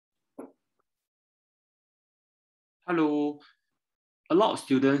Hello. A lot of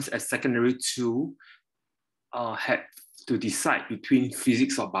students at secondary 2 had to decide between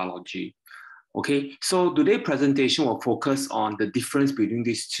physics or biology. Okay, so today's presentation will focus on the difference between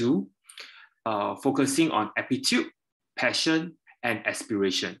these two, focusing on aptitude, passion, and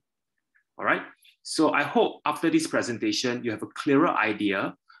aspiration. All right, so I hope after this presentation, you have a clearer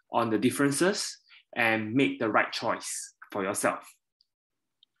idea on the differences and make the right choice for yourself.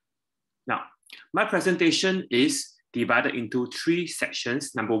 Now, my presentation is divided into 3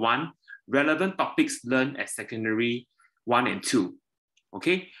 sections. Number 1, relevant topics learned at secondary 1 and 2.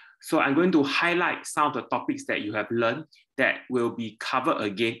 Okay, so I'm going to highlight some of the topics that you have learned that will be covered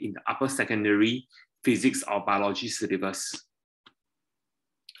again in the upper secondary physics or biology syllabus.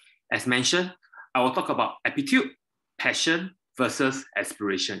 As mentioned, I will talk about aptitude, passion versus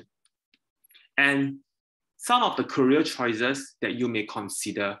aspiration, and some of the career choices that you may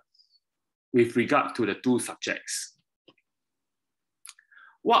consider with regard to the 2 subjects.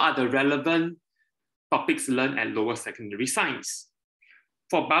 What are the relevant topics learned at lower secondary science?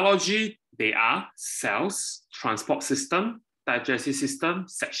 For biology, they are cells, transport system, digestive system,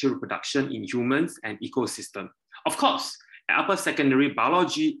 sexual reproduction in humans, and ecosystem. Of course, at upper secondary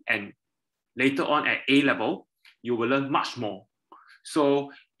biology and later on at A level, you will learn much more.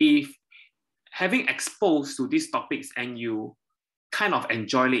 So if having exposed to these topics and you kind of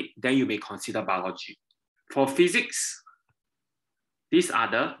enjoy it, then you may consider biology. For physics, these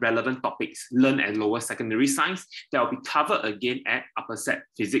are the relevant topics learned at lower secondary science that will be covered again at upper set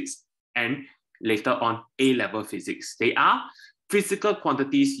physics and later on A-level physics. They are physical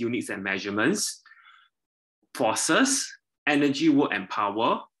quantities, units, and measurements, forces, energy, work, and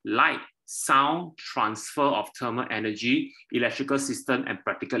power, light, sound, transfer of thermal energy, electrical system, and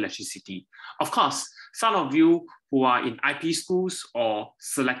practical electricity. Of course, some of you who are in IP schools or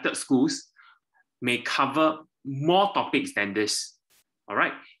selected schools may cover more topics than this. All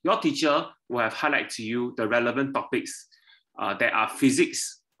right, your teacher will have highlighted to you the relevant topics that are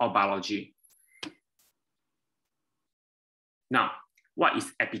physics or biology. Now, what is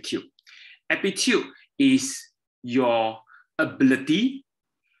aptitude? Aptitude is your ability,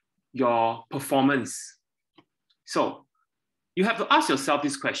 your performance. So you have to ask yourself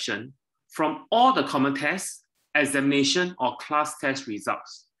this question: from all the common tests, examination, or class test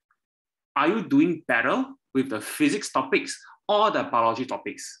results, are you doing better with the physics topics or the biology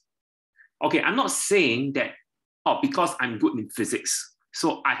topics? Okay, I'm not saying that, oh, because I'm good in physics,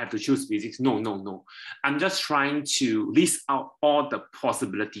 so I have to choose physics. No. I'm just trying to list out all the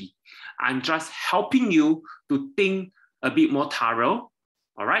possibility. I'm just helping you to think a bit more thorough,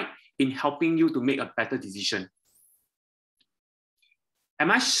 all right, in helping you to make a better decision. Am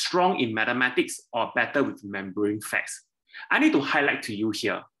I strong in mathematics or better with remembering facts? I need to highlight to you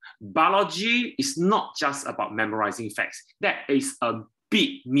here, biology is not just about memorizing facts. That is a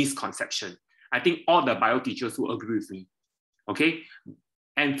big misconception. I think all the bio teachers will agree with me, okay?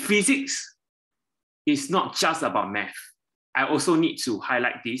 And physics is not just about math. I also need to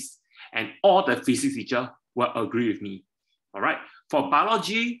highlight this, and all the physics teachers will agree with me, all right? For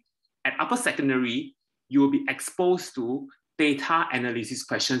biology, at upper secondary, you will be exposed to data analysis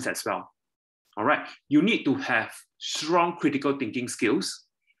questions as well, all right? You need to have strong critical thinking skills,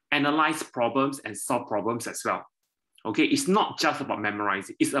 analyze problems and solve problems as well. Okay, it's not just about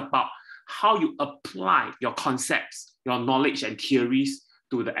memorizing, it's about how you apply your concepts, your knowledge and theories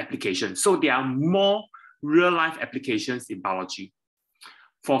to the application. So there are more real-life applications in biology.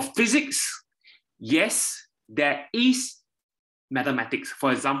 For physics, yes, there is mathematics.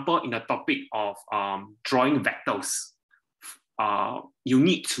 For example, in the topic of drawing vectors, you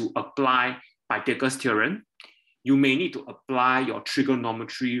need to apply Pythagoras theorem. You may need to apply your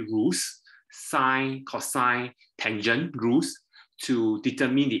trigonometry rules, sine, cosine, tangent rules to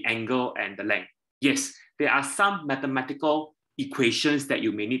determine the angle and the length. Yes, there are some mathematical equations that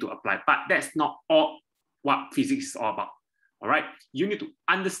you may need to apply, but that's not all what physics is all about, all right? You need to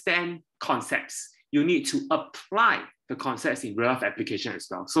understand concepts. You need to apply the concepts in real-life application as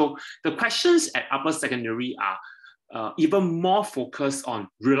well. So the questions at upper secondary are even more focused on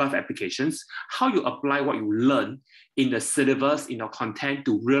real-life applications, how you apply what you learn in the syllabus, in your content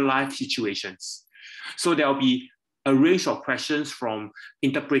to real-life situations. So there will be a range of questions from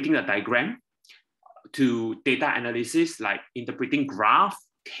interpreting a diagram to data analysis, like interpreting graph,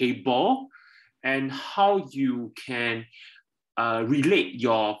 table, and how you can relate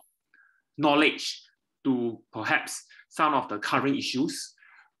your knowledge to perhaps some of the current issues,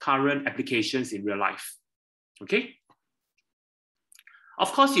 current applications in real life. Okay?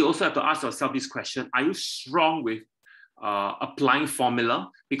 Of course, you also have to ask yourself this question: are you strong with applying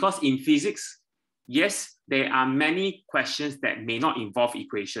formula? Because in physics, yes, there are many questions that may not involve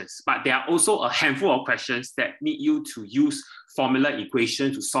equations, but there are also a handful of questions that need you to use formula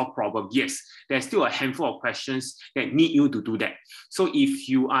equations to solve problems. Yes, there's still a handful of questions that need you to do that. So if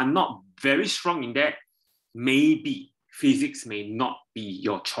you are not very strong in that, maybe physics may not be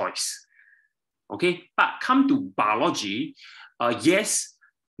your choice. Okay, but come to biology, yes,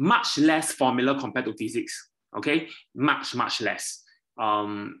 much less formula compared to physics. Okay, much less.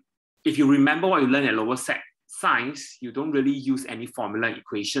 If you remember what you learned at lower science, you don't really use any formula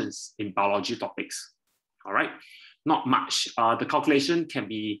equations in biology topics. All right, not much. The calculation can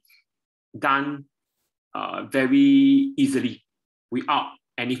be done very easily without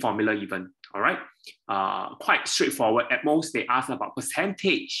any formula even. All right, quite straightforward. At most, they ask about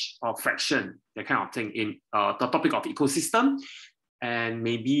percentage or fraction, that kind of thing in the topic of ecosystem, and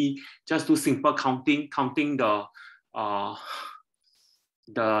maybe just do simple counting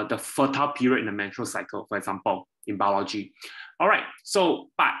the fertile period in the menstrual cycle, for example, in biology. All right, so,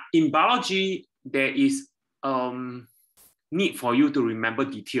 but in biology, there is need for you to remember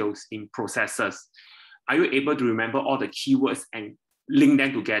details in processes. Are you able to remember all the keywords and link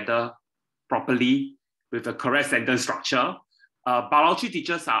them together properly with the correct sentence structure? Biology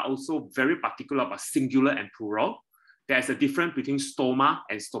teachers are also very particular about singular and plural. There's a difference between stoma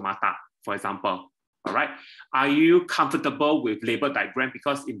and stomata, for example. All right. Are you comfortable with label diagram?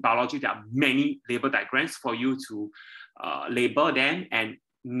 Because in biology, there are many label diagrams for you to label them and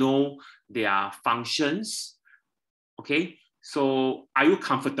know their functions. Okay. So are you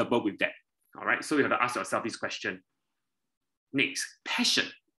comfortable with that? All right. So you have to ask yourself this question. Next, passion.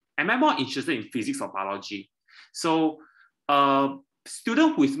 Am I more interested in physics or biology? So a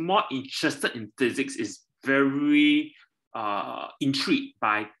student who is more interested in physics is very intrigued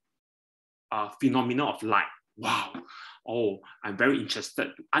by phenomena of light. Wow. Oh, I'm very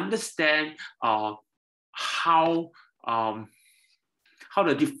interested to understand how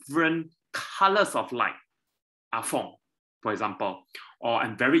the different colors of light are formed, for example. Or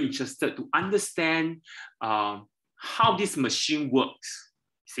I'm very interested to understand how this machine works.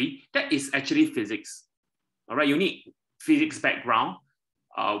 See, that is actually physics. All right, you need physics background,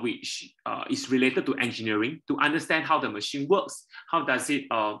 which is related to engineering, to understand how the machine works. How does it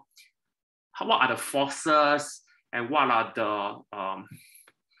what are the forces and what are the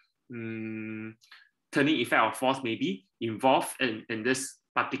turning effect of force maybe involved in this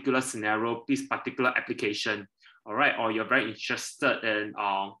particular scenario, this particular application. All right, or you're very interested in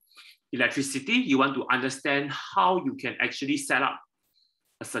electricity, you want to understand how you can actually set up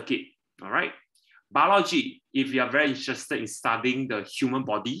a circuit. All right, biology, if you are very interested in studying the human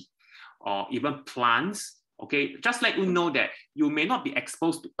body or even plants, okay, just let you know that you may not be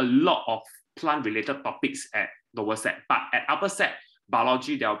exposed to a lot of plant-related topics at lower set, but at upper set,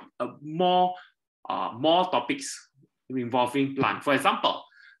 biology, there will be more topics involving plant. For example,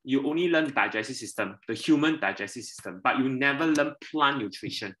 you only learn digestive system, the human digestive system, but you never learn plant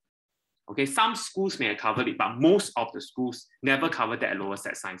nutrition. Okay, some schools may have covered it, but most of the schools never covered that at lower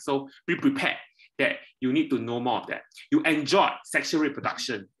set science. So be prepared that you need to know more of that. You enjoy sexual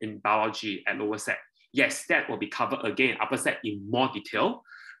reproduction in biology at lower set. Yes, that will be covered again upper set in more detail,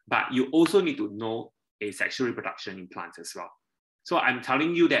 but you also need to know asexual reproduction in plants as well. So I'm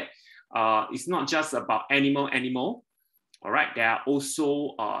telling you that it's not just about animal. All right, there are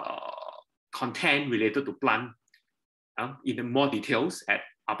also content related to plant in more details at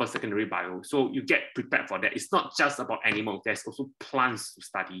upper secondary bio. So you get prepared for that. It's not just about animals. There's also plants to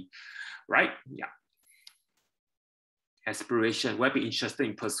study, right? Yeah. Aspiration. Will be interested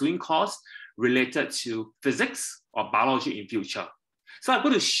in pursuing course related to physics or biology in future. So I'm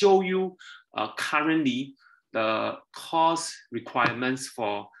going to show you currently the course requirements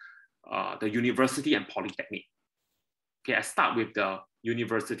for the university and polytechnic. Okay, I start with the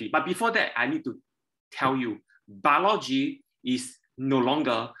university. But before that, I need to tell you, biology is no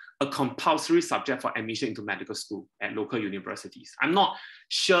longer a compulsory subject for admission into medical school at local universities. I'm not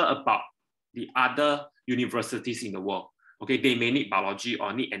sure about the other universities in the world. Okay, they may need biology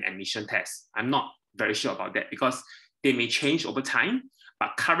or need an admission test. I'm not very sure about that because they may change over time.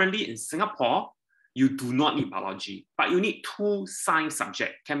 But currently in Singapore, you do not need biology, but you need two science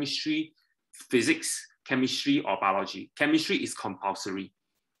subjects, chemistry, physics, chemistry or biology. Chemistry is compulsory.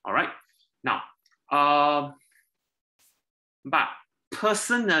 All right. Now, but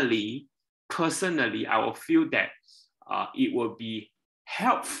personally, I will feel that it will be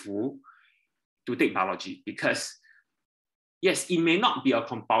helpful to take biology because, yes, it may not be a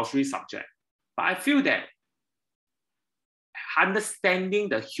compulsory subject, but I feel that understanding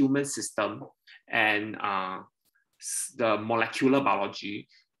the human system and the molecular biology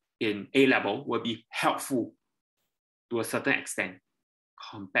in A-level will be helpful to a certain extent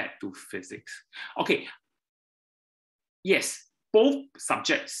compared to physics. Okay, yes, both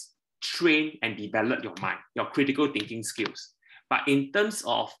subjects train and develop your mind, your critical thinking skills. But in terms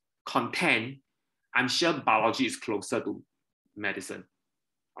of content, I'm sure biology is closer to medicine.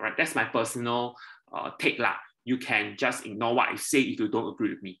 All right, that's my personal take lah. You can just ignore what I say if you don't agree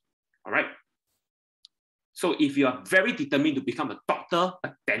with me. All right. So if you are very determined to become a doctor,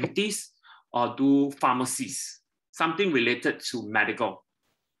 a dentist, or do pharmacies, something related to medical,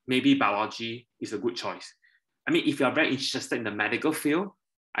 maybe biology is a good choice. I mean, if you are very interested in the medical field,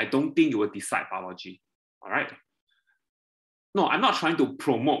 I don't think you will decide biology. All right. No, I'm not trying to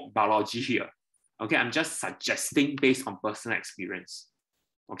promote biology here. Okay, I'm just suggesting based on personal experience.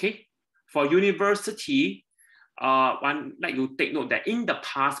 Okay, for university, one like you take note that in the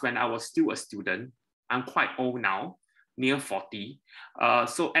past when I was still a student, I'm quite old now, near 40.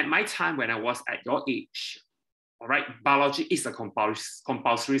 So at my time when I was at your age, all right, biology is a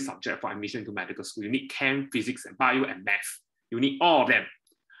compulsory subject for admission to medical school. You need chem, physics, and bio and math. You need all of them.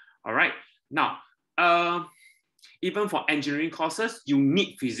 All right. Now, even for engineering courses, you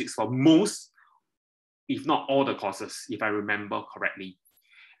need physics for most, if not all the courses, if I remember correctly.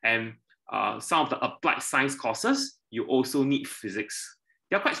 And some of the applied science courses, you also need physics.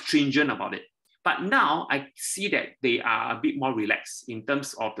 They're quite stringent about it. But now I see that they are a bit more relaxed in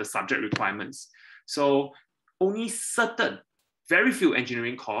terms of the subject requirements. So only certain, very few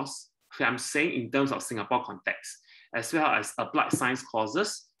engineering courses, I'm saying in terms of Singapore context, as well as applied science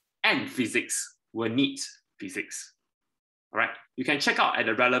courses and physics will need physics. All right, you can check out at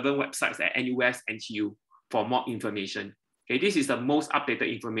the relevant websites at NUS, NTU for more information. Okay, this is the most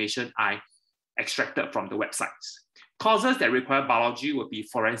updated information I extracted from the websites. Courses that require biology will be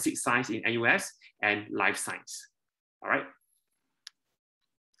forensic science in NUS and life science. All right.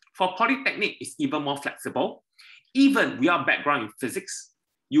 For polytechnic, it's even more flexible. Even without background in physics,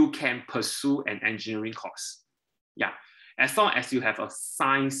 you can pursue an engineering course. Yeah, as long as you have a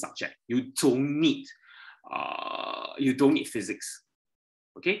science subject, you don't need physics.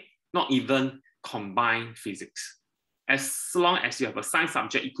 Okay, not even combined physics. As long as you have a science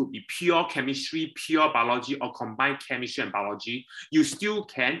subject, it could be pure chemistry, pure biology, or combined chemistry and biology, you still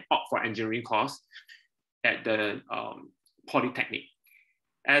can opt for engineering course at the polytechnic.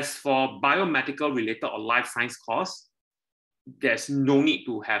 As for biomedical related or life science course, there's no need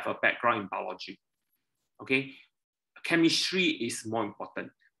to have a background in biology. Okay, chemistry is more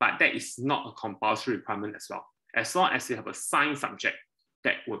important, but that is not a compulsory requirement as well. As long as you have a science subject,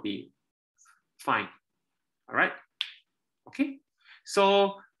 that will be fine. All right. Okay,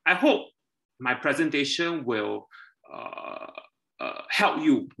 so I hope my presentation will help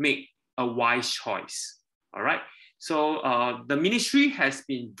you make a wise choice. All right, so the ministry has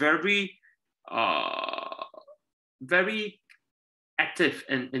been very active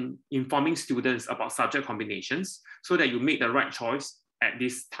in informing students about subject combinations so that you make the right choice at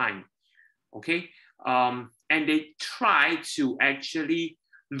this time. Okay, and they try to actually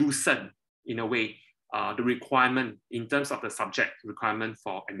loosen in a way the requirement in terms of the subject requirement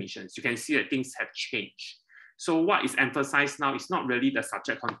for admissions. You can see that things have changed. So what is emphasized now is not really the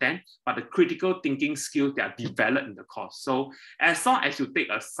subject content, but the critical thinking skills that are developed in the course. So as long as you take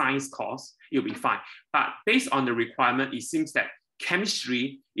a science course, you'll be fine. But based on the requirement, it seems that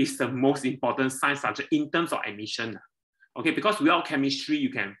chemistry is the most important science subject in terms of admission. Okay, because without chemistry,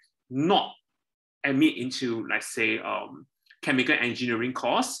 you can not admit into, let's say, chemical engineering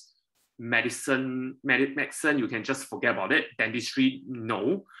course. Medicine, you can just forget about it. Dentistry,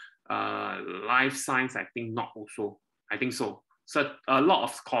 no. Life science, I think not also. I think so. So a lot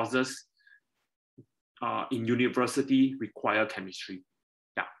of courses in university require chemistry.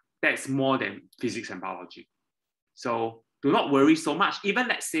 Yeah, that's more than physics and biology. So do not worry so much. Even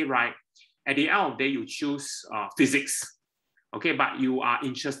let's say, right, at the end of the day, you choose physics. Okay, but you are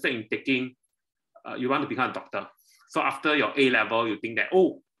interested in taking, you want to become a doctor. So after your A-level, you think that,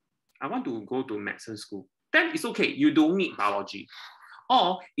 oh, I want to go to medicine school. Then it's okay. You don't need biology.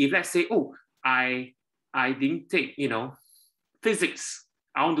 Or if let's say, oh, I didn't take, physics.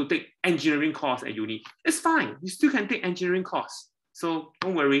 I want to take engineering course at uni. It's fine. You still can take engineering course. So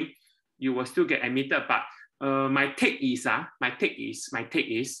don't worry. You will still get admitted. But my take is,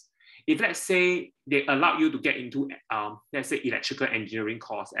 if let's say they allow you to get into, let's say electrical engineering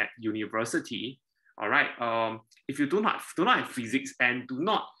course at university, all right. If you do not have physics and do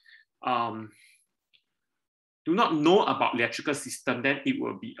not know about electrical system, then it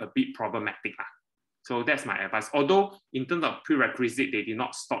will be a bit problematic. So that's my advice. Although in terms of prerequisite, they did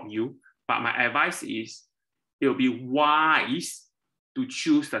not stop you, but my advice is it will be wise to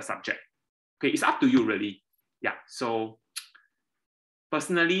choose the subject. Okay, it's up to you really. Yeah, so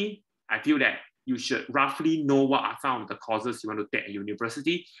personally, I feel that you should roughly know what are some of the courses you want to take at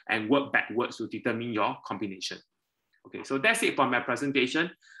university and work backwards to determine your combination. Okay, so that's it for my presentation.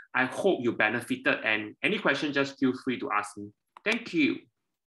 I hope you benefited, and any question, just feel free to ask me. Thank you.